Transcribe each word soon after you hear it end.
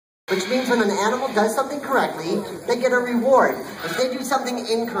which means when an animal does something correctly, they get a reward. If they do something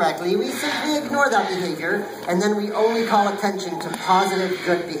incorrectly, we simply ignore that behavior, and then we only call attention to positive,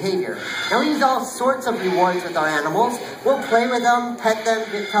 good behavior. Now, we use all sorts of rewards with our animals. We'll play with them, pet them,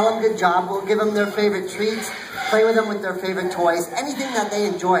 tell them good job, we'll give them their favorite treats, play with them with their favorite toys, anything that they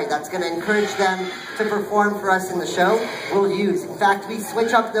enjoy that's going to encourage them to perform for us in the show, we'll use. In fact, we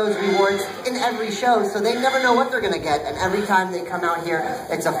switch up those rewards in every show, so they never know what they're going to get, and every time they come out here,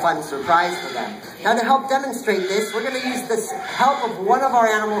 it's a fun surprise for them. Now, to help demonstrate this, we're going to use the help of one of our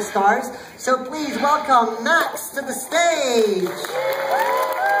animal stars, so please welcome Max to the stage.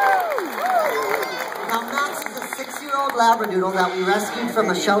 Now, Max is a 6-year-old Labradoodle that we rescued from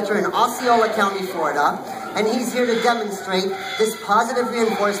a shelter in Osceola County, Florida, and he's here to demonstrate this positive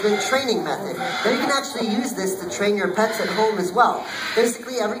reinforcement training method. Now, you can actually use this to train your pets at home as well.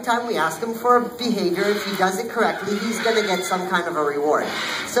 Basically, every time we ask him for a behavior, if he does it correctly, he's going to get some kind of a reward.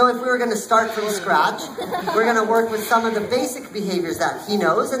 So if we were going to start from scratch, we're going to work with some of the basic behaviors that he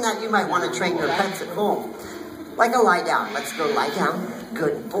knows and that you might want to train your pets at home. Like a lie down. Let's go lie down.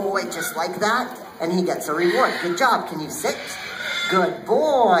 Good boy, just like that. And he gets a reward. Good job. Can you sit? Good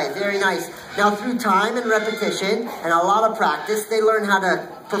boy. Very nice. Now, through time and repetition and a lot of practice, they learn how to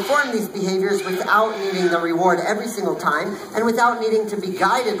perform these behaviors without needing the reward every single time and without needing to be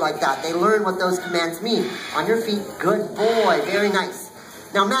guided like that. They learn what those commands mean. On your feet. Good boy. Very nice.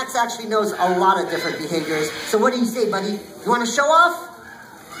 Now, Max actually knows a lot of different behaviors. So what do you say, buddy? You want to show off?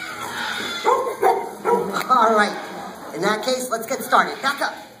 All right. In that case, let's get started. Back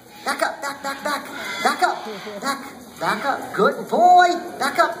up. Back up. Back, back, back. Back up. Back. Back up. Good boy.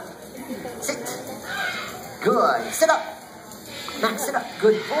 Back up. Sit. Good. Sit up. Max, sit up.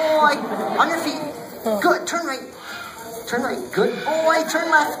 Good boy. On your feet. Good. Turn right. Turn right. Good boy. Turn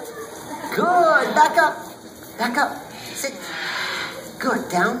left. Good. Back up. Back up. Sit. Good.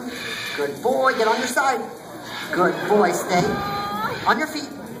 Down. Good boy. Get on your side. Good boy. Stay. On your feet.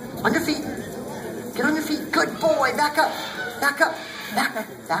 On your feet. Get on your feet. Good boy. Back up. Back up. Back.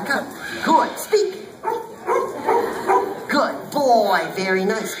 Back up. Good. Speak. Good boy. Very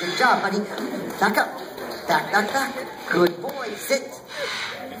nice. Good job, buddy. Back up. Back, back, back. Good boy. Sit.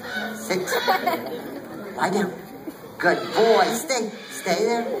 Sit. Lie down. Good boy. Stay. Stay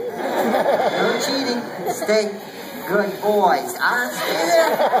there. No cheating. Stay. Good boys. Stay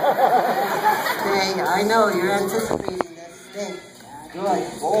there. Stay. I know you're anticipating this. Stay.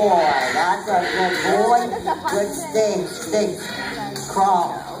 Good boy. That's a good boy. Good. Stay. Stay. Crawl.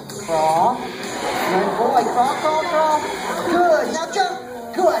 Crawl. Good boy. Crawl, crawl, crawl. Good. Now jump.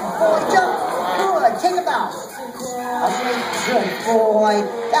 Good boy. Jump. Good. Take a bounce. Okay. Good boy.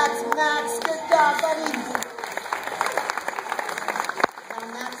 That's Max. Good job, buddy. Now,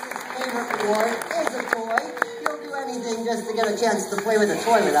 Max's favorite reward is a toy. He'll do anything just to get a chance to play with a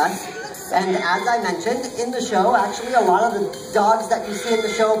toy with us. And as I mentioned, in the show, actually a lot of the dogs that you see in the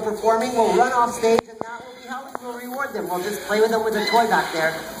show performing will run off stage, and that will be how we will reward them. We'll just play with them with a toy back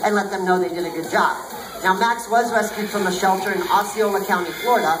there and let them know they did a good job. Now, Max was rescued from a shelter in Osceola County,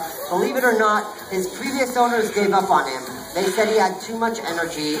 Florida. Believe it or not, his previous owners gave up on him. They said he had too much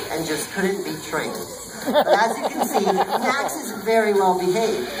energy and just couldn't be trained. But as you can see, Max is very well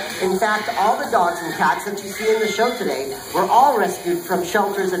behaved. In fact, all the dogs and cats that you see in the show today were all rescued from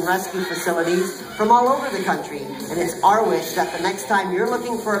shelters and rescue facilities from all over the country. And it's our wish that the next time you're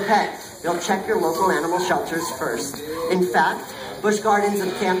looking for a pet, you'll check your local animal shelters first. In fact, Busch Gardens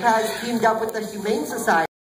of Tampa has teamed up with the Humane Society